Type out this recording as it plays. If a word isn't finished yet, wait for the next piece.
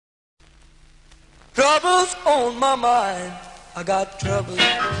troubles on my mind. I got troubles,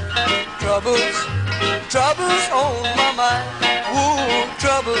 troubles, troubles on my mind. Ooh,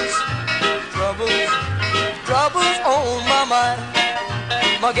 troubles, troubles, troubles on my mind.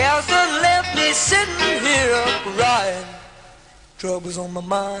 My gal's done left me sitting here crying. Troubles on my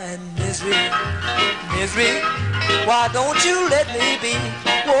mind, misery, misery. Why don't you let me be?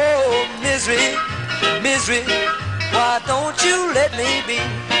 Whoa, misery, misery. Why don't you let me be?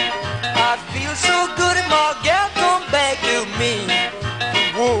 I feel so good if my gal come back to me.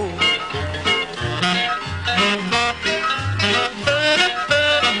 Whoa.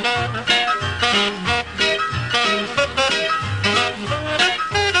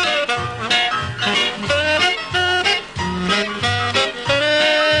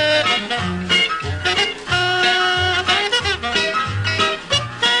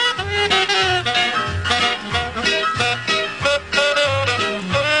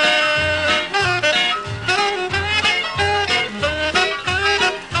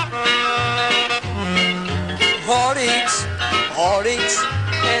 Heartaches, heartaches,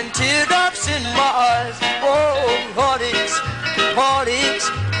 and teardrops in my eyes. Oh, heartaches,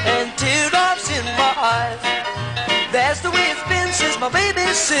 heartaches, and teardrops in my eyes. That's the way it's been since my baby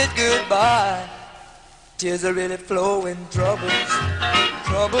said goodbye. Tears are really flowing, troubles,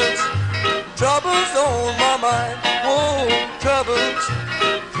 troubles, troubles on my mind. Oh, troubles,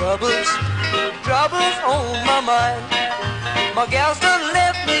 troubles, troubles on my mind. My gal's done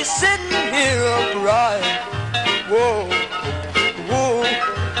left me sitting here crying. Whoa, whoa,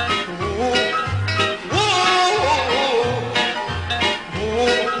 whoa,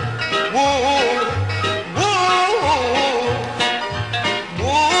 whoa, whoa,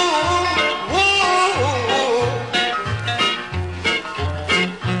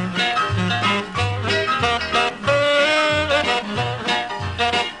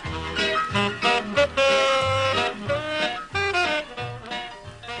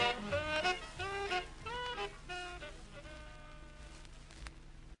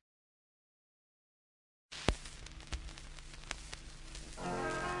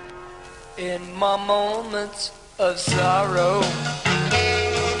 in my moments of sorrow,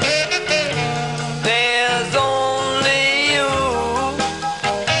 there's only you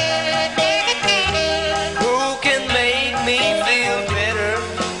who can make me feel better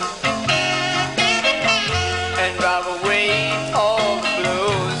and drive away all the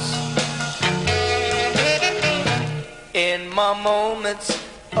blues. In my moments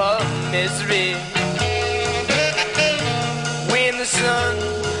of misery, when the sun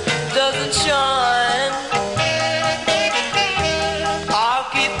doesn't shine, I'll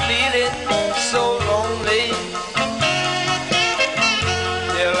keep feeling so lonely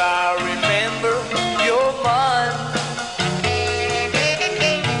till I remember you're mine.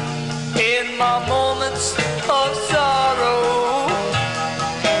 In my moments of sorrow,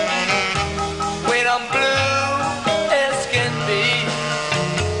 when I'm blue as can be,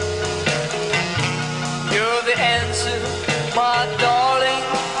 you're the answer, my darling.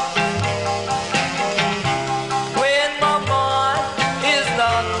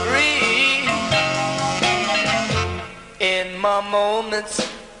 In my moments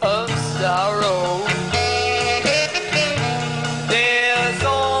of sorrow, there's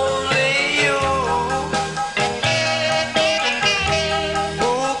only you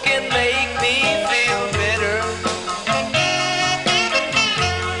who can make me feel better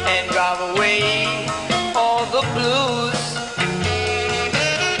and drive away all the blues.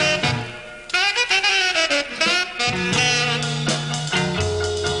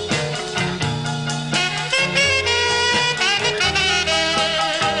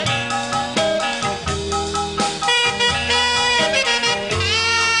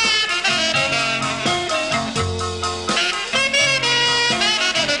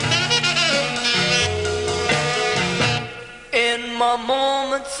 In my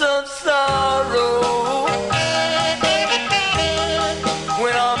moments of sorrow,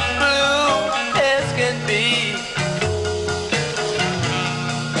 when I'm blue as can be,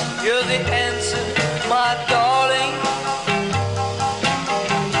 you're the answer, my darling.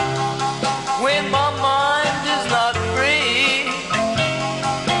 When my mind is not free,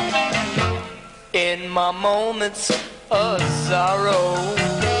 in my moments of sorrow,